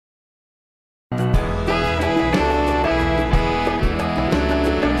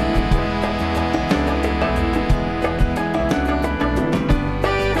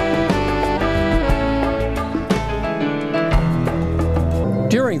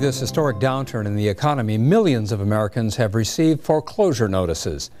During this historic downturn in the economy, millions of Americans have received foreclosure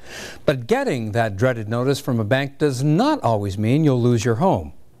notices. But getting that dreaded notice from a bank does not always mean you'll lose your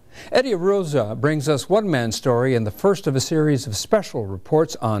home. Eddie Rosa brings us one man's story in the first of a series of special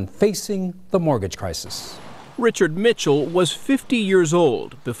reports on facing the mortgage crisis. Richard Mitchell was 50 years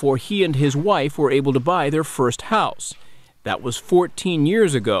old before he and his wife were able to buy their first house. That was 14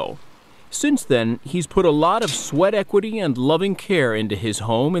 years ago. Since then, he's put a lot of sweat equity and loving care into his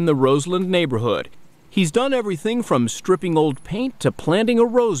home in the Roseland neighborhood. He's done everything from stripping old paint to planting a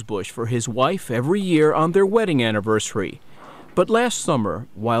rose bush for his wife every year on their wedding anniversary. But last summer,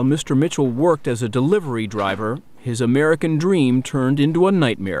 while Mr. Mitchell worked as a delivery driver, his American dream turned into a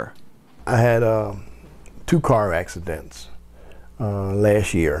nightmare. I had 2 car accidents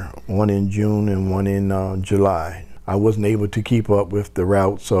last year, one in June and one in July. I wasn't able to keep up with the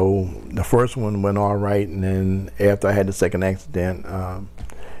route, so the first one went all right, and then after I had the second accident,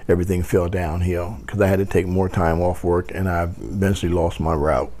 everything fell downhill because I had to take more time off work, and I eventually lost my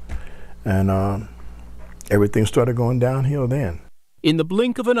route. And everything started going downhill then. In the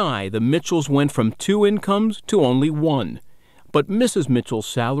blink of an eye, the Mitchells went from 2 incomes to only 1. But Mrs. Mitchell's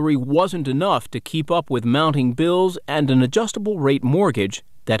salary wasn't enough to keep up with mounting bills and an adjustable rate mortgage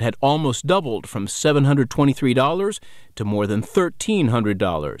that had almost doubled from $723 to more than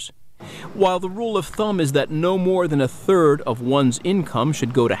 $1,300. While the rule of thumb is that no more than a third of one's income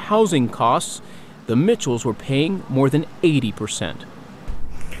should go to housing costs, the Mitchells were paying more than 80%.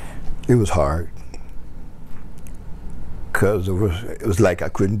 It was hard because it was like I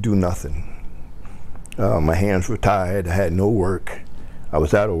couldn't do nothing. My hands were tied, I had no work, I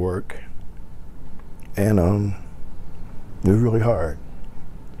was out of work, and it was really hard.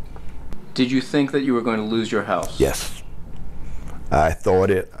 Did you think that you were going to lose your house? Yes. I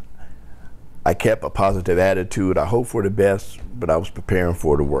thought it. I kept a positive attitude. I hoped for the best, but I was preparing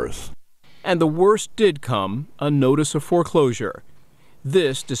for the worst. And the worst did come, a notice of foreclosure.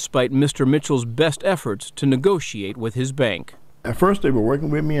 This despite Mr. Mitchell's best efforts to negotiate with his bank. At first they were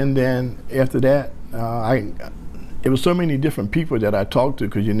working with me, and then after that, it was so many different people that I talked to,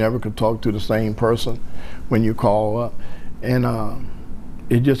 because you never could talk to the same person when you call up. And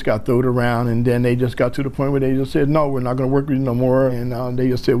it just got thrown around, and then they just got to the point where they just said, no, we're not going to work with you no more. And they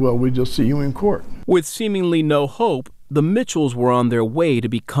just said, well, we'll just see you in court. With seemingly no hope, the Mitchells were on their way to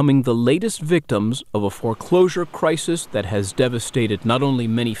becoming the latest victims of a foreclosure crisis that has devastated not only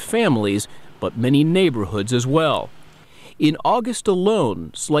many families, but many neighborhoods as well. In August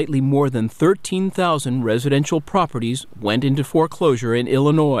alone, slightly more than 13,000 residential properties went into foreclosure in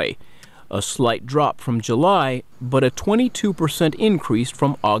Illinois. A slight drop from July, but a 22% increase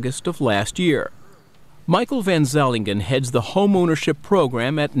from August of last year. Michael Van Zellingen heads the homeownership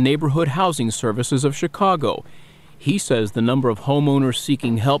program at Neighborhood Housing Services of Chicago. He says the number of homeowners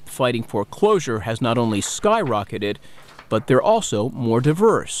seeking help fighting foreclosure has not only skyrocketed, but they're also more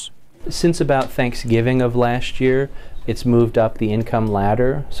diverse. Since about Thanksgiving of last year, it's moved up the income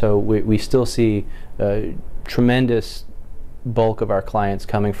ladder, so we still see a tremendous bulk of our clients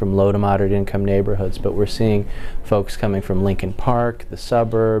coming from low to moderate income neighborhoods, but we're seeing folks coming from Lincoln Park, the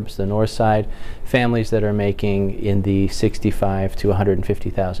suburbs, the north side, families that are making in the $65,000 to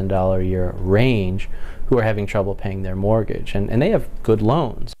 $150,000 a year range who are having trouble paying their mortgage, and they have good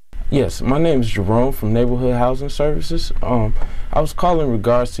loans. Yes, my name is Jerome from Neighborhood Housing Services. I was calling in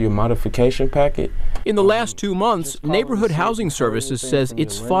regards to your modification packet. In the last 2 months, Neighborhood Housing Services says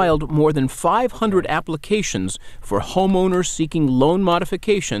it's filed more than 500 applications for homeowners seeking loan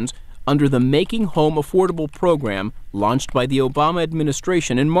modifications under the Making Home Affordable program launched by the Obama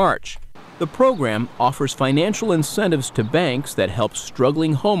administration in March. The program offers financial incentives to banks that help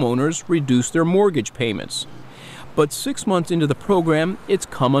struggling homeowners reduce their mortgage payments. But 6 months into the program, it's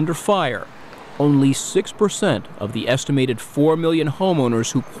come under fire. Only 6% of the estimated 4 million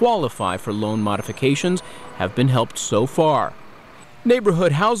homeowners who qualify for loan modifications have been helped so far.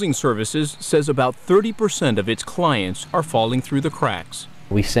 Neighborhood Housing Services says about 30% of its clients are falling through the cracks.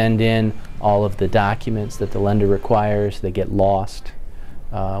 We send in all of the documents that the lender requires. They get lost.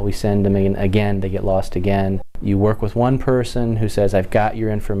 We send them in again, they get lost again. You work with one person who says, I've got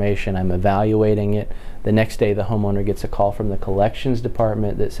your information, I'm evaluating it. The next day the homeowner gets a call from the collections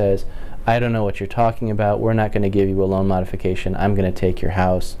department that says, I don't know what you're talking about, we're not going to give you a loan modification, I'm going to take your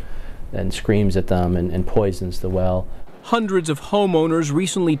house, and screams at them and poisons the well. Hundreds of homeowners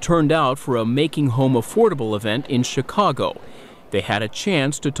recently turned out for a Making Home Affordable event in Chicago. They had a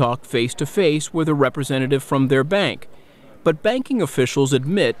chance to talk face-to-face with a representative from their bank. But banking officials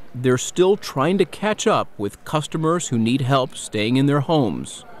admit they're still trying to catch up with customers who need help staying in their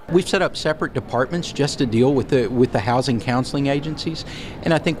homes. We've set up separate departments just to deal with the housing counseling agencies,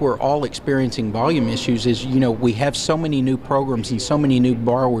 and I think we're all experiencing volume issues. As you know, we have so many new programs and so many new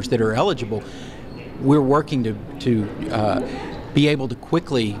borrowers that are eligible. We're working to be able to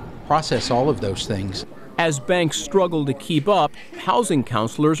quickly process all of those things. As banks struggle to keep up, housing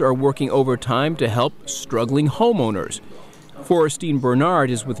counselors are working overtime to help struggling homeowners. Forrestine Bernard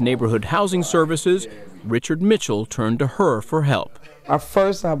is with Neighborhood Housing Services. Richard Mitchell turned to her for help. Our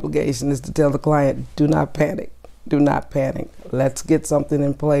first obligation is to tell the client, do not panic. Do not panic. Let's get something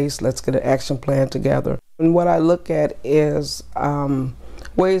in place. Let's get an action plan together. And what I look at is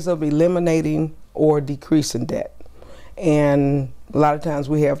ways of eliminating or decreasing debt. And a lot of times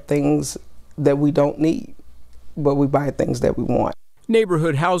we have things that we don't need, but we buy things that we want.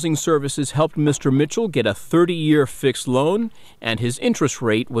 Neighborhood Housing Services helped Mr. Mitchell get a 30-year fixed loan, and his interest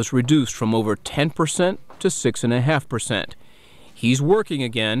rate was reduced from over 10% to 6.5%. He's working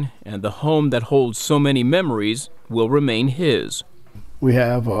again, and the home that holds so many memories will remain his. We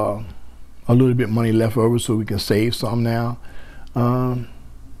have a little bit of money left over so we can save some now, and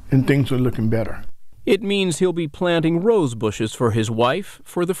things are looking better. It means he'll be planting rose bushes for his wife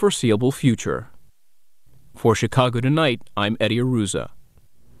for the foreseeable future. For Chicago Tonight, I'm Eddie Aruza.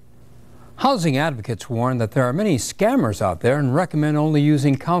 Housing advocates warn that there are many scammers out there and recommend only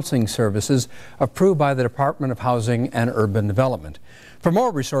using counseling services approved by the Department of Housing and Urban Development. For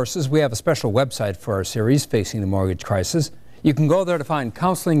more resources, we have a special website for our series, Facing the Mortgage Crisis. You can go there to find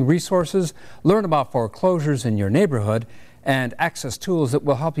counseling resources, learn about foreclosures in your neighborhood, and access tools that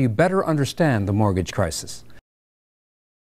will help you better understand the mortgage crisis.